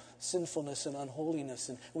own sinfulness and unholiness.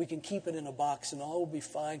 And we can keep it in a box and all will be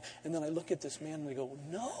fine. And then I look at this man and I go,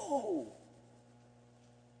 no.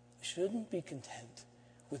 I shouldn't be content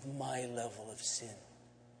with my level of sin.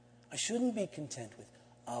 I shouldn't be content with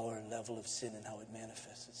our level of sin and how it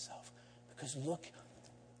manifests itself. Because look,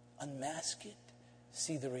 unmask it,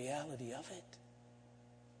 see the reality of it.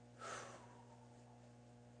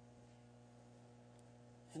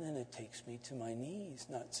 And then it takes me to my knees,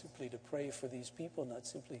 not simply to pray for these people, not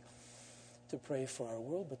simply to pray for our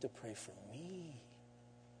world, but to pray for me.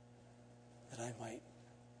 That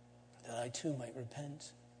I too might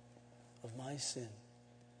repent of my sin.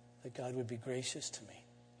 That God would be gracious to me.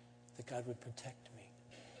 That God would protect me.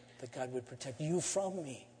 That God would protect you from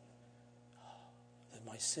me. That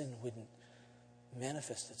my sin wouldn't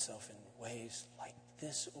manifest itself in ways like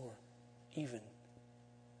this or even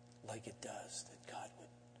like it does. That God would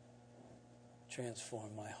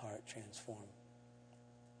transform my heart, transform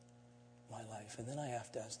my life. And then I have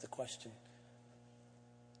to ask the question,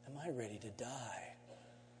 am I ready to die?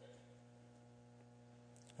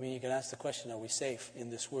 I mean, you can ask the question, are we safe in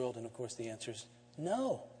this world? And of course the answer is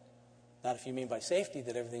no. Not if you mean by safety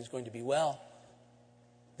that everything's going to be well.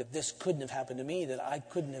 That this couldn't have happened to me, that I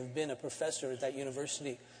couldn't have been a professor at that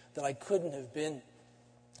university, that I couldn't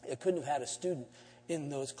have had a student in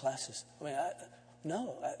those classes. I mean,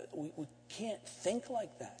 we can't think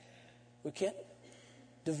like that. We can't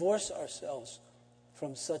divorce ourselves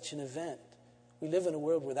from such an event. We live in a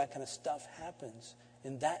world where that kind of stuff happens.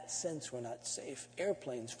 In that sense, we're not safe.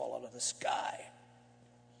 Airplanes fall out of the sky.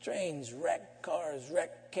 Trains wreck, cars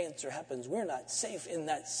wreck, cancer happens. We're not safe in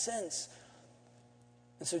that sense.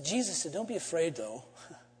 And so Jesus said, don't be afraid, though.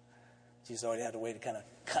 Jesus already had a way to kind of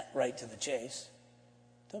cut right to the chase.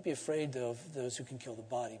 Don't be afraid, though, of those who can kill the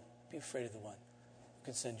body. Be afraid of the one who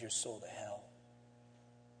can send your soul to hell.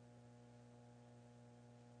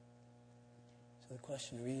 So the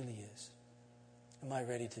question really is, am I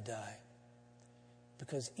ready to die?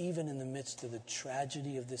 Because even in the midst of the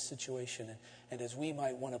tragedy of this situation, and as we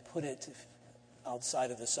might want to put it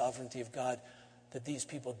outside of the sovereignty of God, that these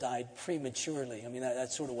people died prematurely. I mean,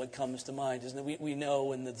 that's sort of what comes to mind, isn't it? We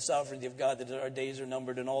know in the sovereignty of God that our days are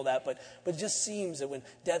numbered and all that, but it just seems that when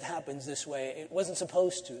death happens this way, it wasn't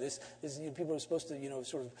supposed to. People are supposed to,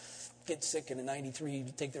 sort of get sick and at 93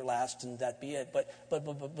 take their last and that be it. But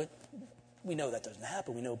we know that doesn't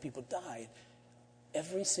happen. We know people died.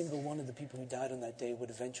 Every single one of the people who died on that day would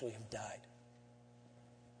eventually have died.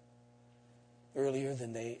 Earlier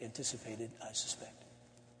than they anticipated, I suspect.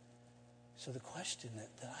 So the question that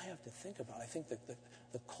I have to think about, I think that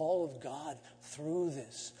the call of God through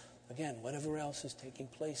this, again, whatever else is taking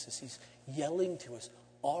place, is he's yelling to us,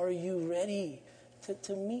 are you ready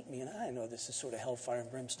to meet me? And I know this is sort of hellfire and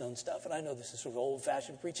brimstone stuff, and I know this is sort of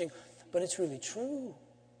old-fashioned preaching, but it's really true.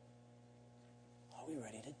 Are we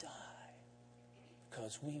ready to die?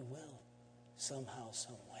 Because we will, somehow,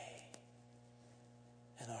 some way.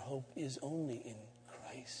 And our hope is only in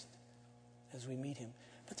Christ as we meet him.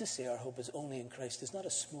 But to say our hope is only in Christ is not a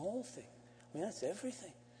small thing. I mean, that's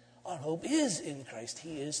everything. Our hope is in Christ.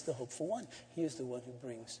 He is the hopeful one. He is the one who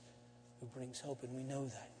brings hope, and we know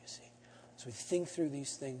that, you see. As we think through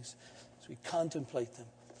these things, as we contemplate them,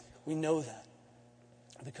 we know that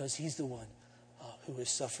because he's the one who has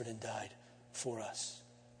suffered and died for us.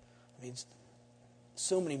 I mean,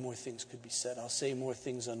 so many more things could be said. I'll say more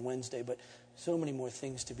things on Wednesday, but so many more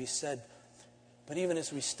things to be said. But even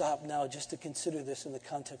as we stop now just to consider this in the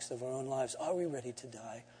context of our own lives, are we ready to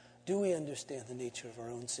die? Do we understand the nature of our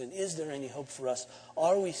own sin? Is there any hope for us?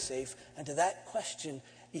 Are we safe? And to that question,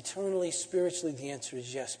 eternally, spiritually, the answer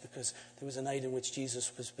is yes, because there was a night in which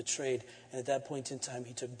Jesus was betrayed, and at that point in time,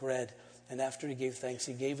 he took bread, and after he gave thanks,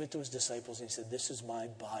 he gave it to his disciples, and he said, this is my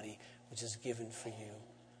body, which is given for you.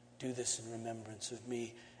 Do this in remembrance of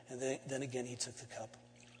me. And then again, he took the cup.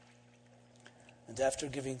 And after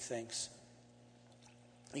giving thanks,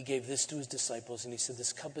 he gave this to his disciples, and he said,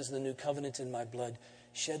 this cup is the new covenant in my blood,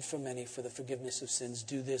 shed for many for the forgiveness of sins.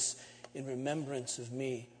 Do this in remembrance of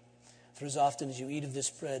me. For as often as you eat of this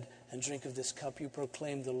bread and drink of this cup, you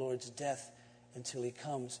proclaim the Lord's death until he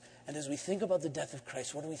comes. And as we think about the death of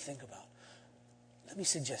Christ, what do we think about? Let me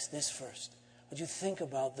suggest this first. Would you think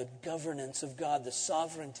about the governance of God, the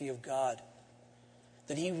sovereignty of God,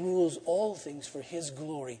 that he rules all things for his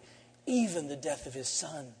glory, even the death of his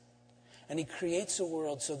Son. And he creates a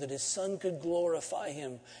world so that his Son could glorify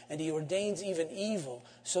him. And he ordains even evil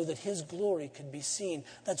so that his glory could be seen.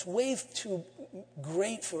 That's way too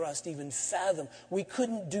great for us to even fathom. We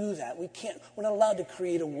couldn't do that. We're not allowed to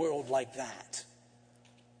create a world like that.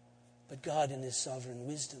 But God, in his sovereign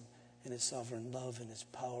wisdom, in his sovereign love, and his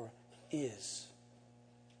power, is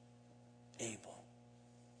able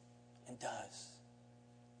and does.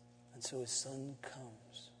 And so his Son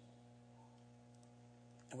comes.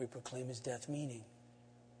 And we proclaim his death, meaning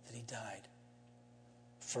that he died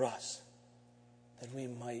for us, that we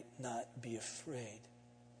might not be afraid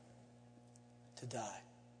to die.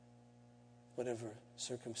 Whatever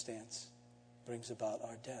circumstance brings about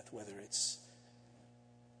our death, whether it's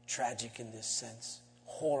tragic in this sense,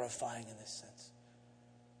 horrifying in this sense,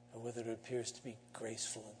 or whether it appears to be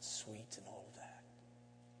graceful and sweet and all of that.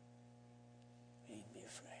 We needn't be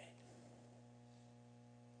afraid.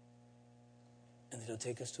 And it'll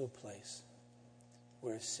take us to a place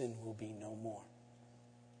where sin will be no more.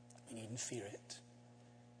 We needn't fear it.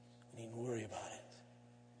 We needn't worry about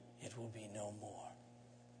it. It will be no more.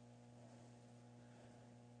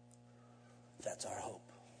 That's our hope.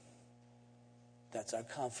 That's our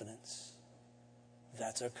confidence.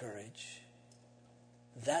 That's our courage.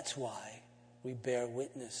 That's why we bear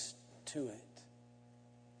witness to it,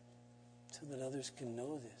 so that others can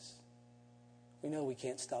know this. We know we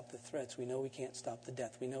can't stop the threats. We know we can't stop the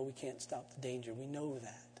death. We know we can't stop the danger. We know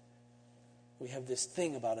that. We have this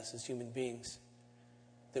thing about us as human beings,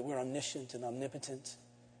 that we're omniscient and omnipotent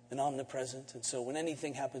and omnipresent. And so when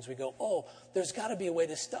anything happens, we go, oh, there's got to be a way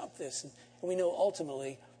to stop this. And we know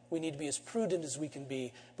ultimately we need to be as prudent as we can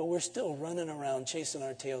be, but we're still running around chasing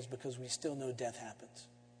our tails because we still know death happens.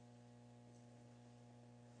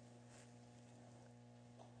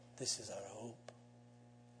 This is our hope.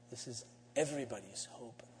 This is everybody's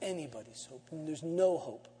hope, anybody's hope. And there's no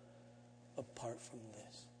hope apart from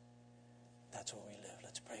this. That's where we live.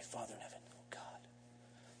 Let's pray. Father in heaven, oh God,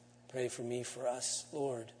 pray for me, for us,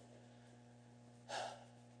 Lord.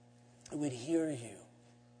 I would hear you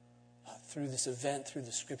through this event, through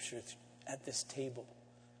the scripture, at this table,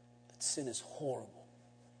 that sin is horrible.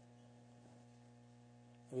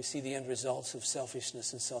 And we see the end results of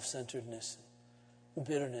selfishness and self-centeredness, and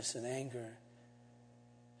bitterness and anger,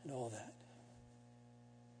 and all that.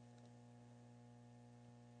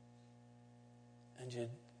 And you'd,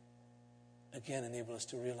 again, enable us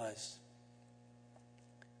to realize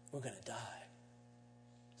we're going to die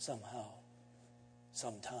somehow,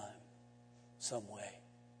 sometime, some way.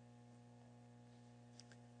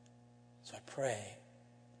 So I pray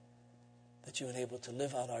that you enable to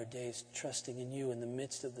live out our days trusting in you in the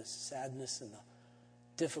midst of the sadness and the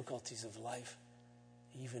difficulties of life,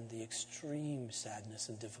 even the extreme sadness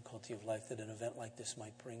and difficulty of life that an event like this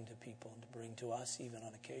might bring to people and to bring to us even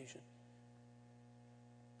on occasion.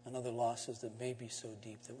 And other losses that may be so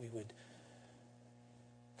deep that we would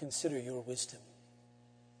consider your wisdom,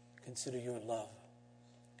 consider your love,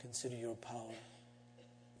 consider your power,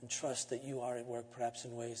 and trust that you are at work perhaps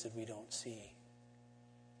in ways that we don't see.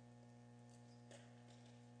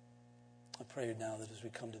 I pray now that as we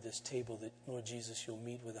come to this table that, Lord Jesus, you'll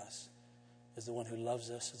meet with us as the one who loves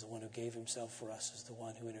us, as the one who gave himself for us, as the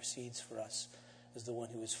one who intercedes for us, as the one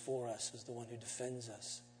who is for us, as the one who defends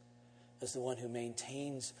us, as the one who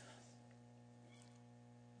maintains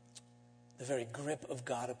the very grip of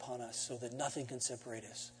God upon us so that nothing can separate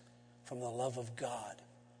us from the love of God,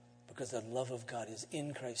 because that love of God is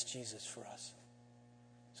in Christ Jesus for us.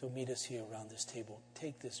 So meet us here around this table.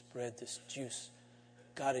 Take this bread, this juice,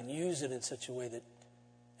 God, and use it in such a way that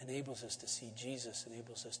enables us to see Jesus,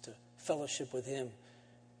 enables us to fellowship with him,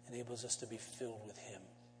 enables us to be filled with him.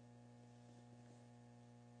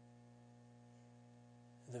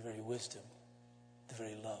 The very wisdom, the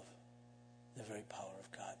very love, the very power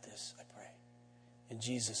of God. This I pray. In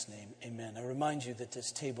Jesus' name, amen. I remind you that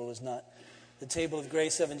this table is not the table of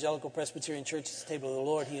Grace Evangelical Presbyterian Church. It's the table of the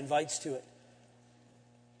Lord. He invites to it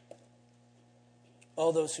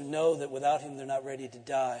all those who know that without him they're not ready to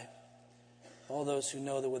die. All those who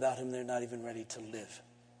know that without him they're not even ready to live.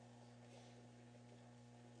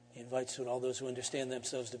 He invites to it all those who understand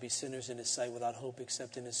themselves to be sinners in his sight without hope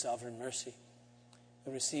except in his sovereign mercy,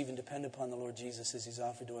 who receive and depend upon the Lord Jesus as he's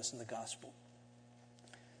offered to us in the gospel,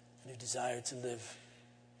 and who desire to live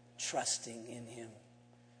trusting in him.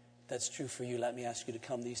 If that's true for you, let me ask you to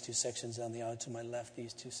come these two sections down the aisle to my left,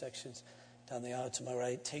 these two sections down the aisle to my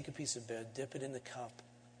right. Take a piece of bread, dip it in the cup.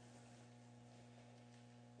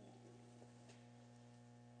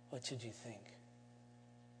 What should you think?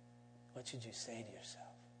 What should you say to yourself?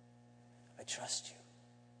 I trust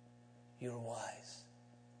you. You're wise.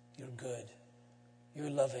 You're good. You're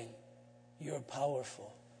loving. You're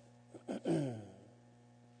powerful. I'm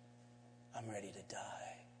ready to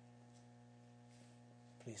die.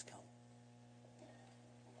 Please come.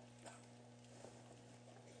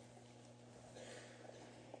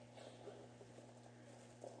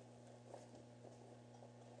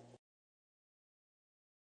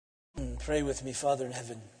 Pray with me, Father in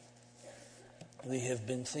heaven. We have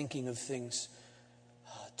been thinking of things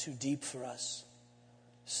too deep for us,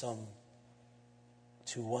 some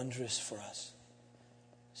too wondrous for us.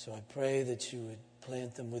 So I pray that you would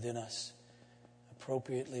plant them within us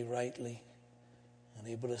appropriately, rightly,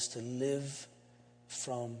 enable us to live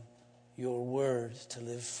from your word, to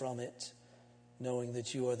live from it, knowing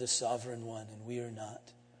that you are the sovereign one and we are not.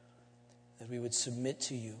 That we would submit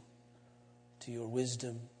to you, to your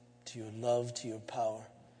wisdom, to your love, to your power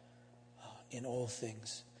in all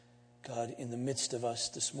things. God, in the midst of us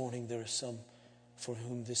this morning, there are some for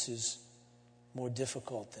whom this is more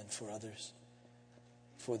difficult than for others.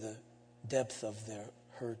 For the depth of their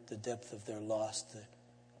hurt, the depth of their loss, the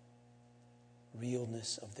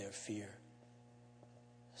realness of their fear.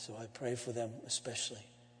 So I pray for them especially,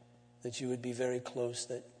 that you would be very close,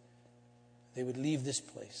 that they would leave this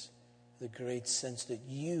place with a great sense that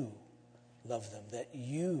you love them, that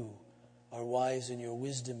you are wise and your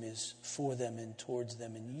wisdom is for them and towards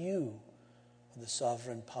them, and you are the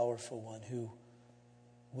sovereign, powerful one who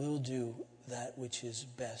will do that which is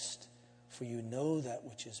best, for you know that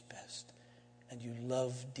which is best, and you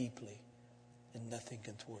love deeply, and nothing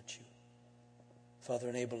can thwart you. Father,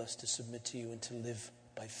 enable us to submit to you and to live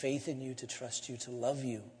by faith in you, to trust you, to love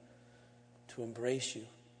you, to embrace you,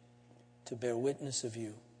 to bear witness of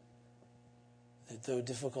you, that though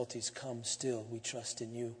difficulties come, still we trust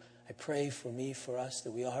in you. I pray for me, for us,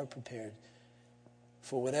 that we are prepared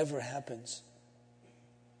for whatever happens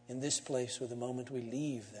in this place or the moment we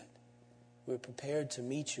leave, that we're prepared to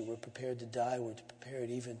meet you, we're prepared to die, we're prepared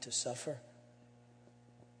even to suffer,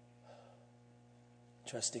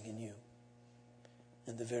 trusting in you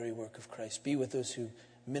and the very work of Christ. Be with those who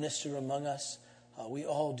minister among us. We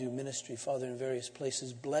all do ministry, Father, in various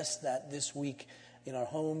places. Bless that this week in our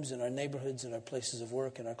homes, in our neighborhoods, in our places of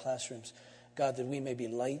work, in our classrooms. God, that we may be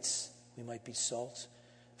lights, we might be salt.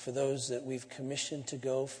 For those that we've commissioned to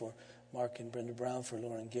go, for Mark and Brenda Brown, for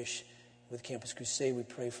Lauren Gish with Campus Crusade, we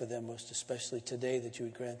pray for them most especially today, that you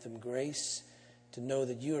would grant them grace to know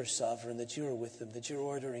that you are sovereign, that you are with them, that you're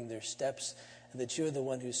ordering their steps, and that you're the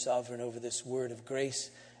one who's sovereign over this word of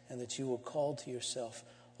grace, and that you will call to yourself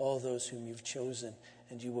all those whom you've chosen,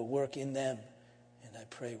 and you will work in them. And I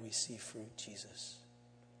pray we see fruit, Jesus.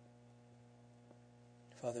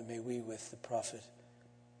 Father, may we, with the prophet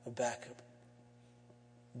Habakkuk,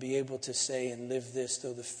 be able to say and live this: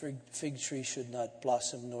 though the fig tree should not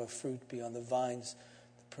blossom, nor fruit be on the vines,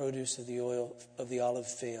 the produce of the oil of the olive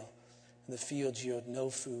fail, and the fields yield no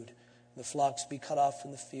food, and the flocks be cut off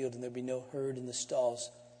from the field, and there be no herd in the stalls,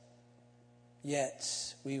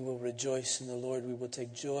 yet we will rejoice in the Lord. We will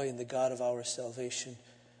take joy in the God of our salvation.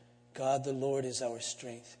 God the Lord is our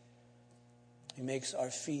strength. He makes our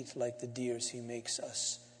feet like the deer's. He makes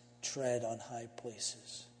us tread on high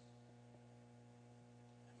places.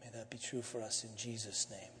 May that be true for us in Jesus'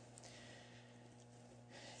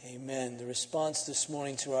 name. Amen. The response this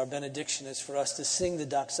morning to our benediction is for us to sing the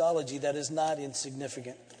doxology. That is not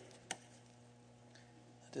insignificant.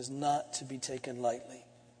 That is not to be taken lightly.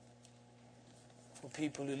 For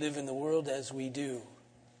people who live in the world as we do,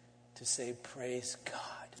 to say, praise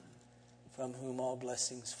God, from whom all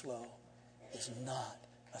blessings flow, is not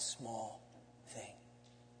a small thing.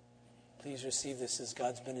 Please receive this as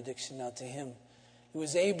God's benediction now to him who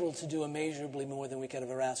is able to do immeasurably more than we could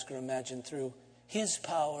ever ask or imagine, through his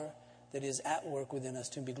power that is at work within us,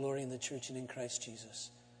 to be glory in the church and in Christ Jesus,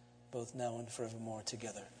 both now and forevermore.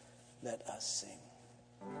 Together, let us sing.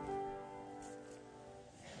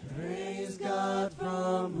 Praise God,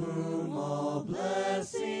 from whom all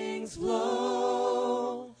blessings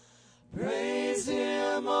flow. Praise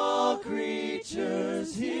him, all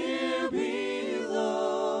creatures here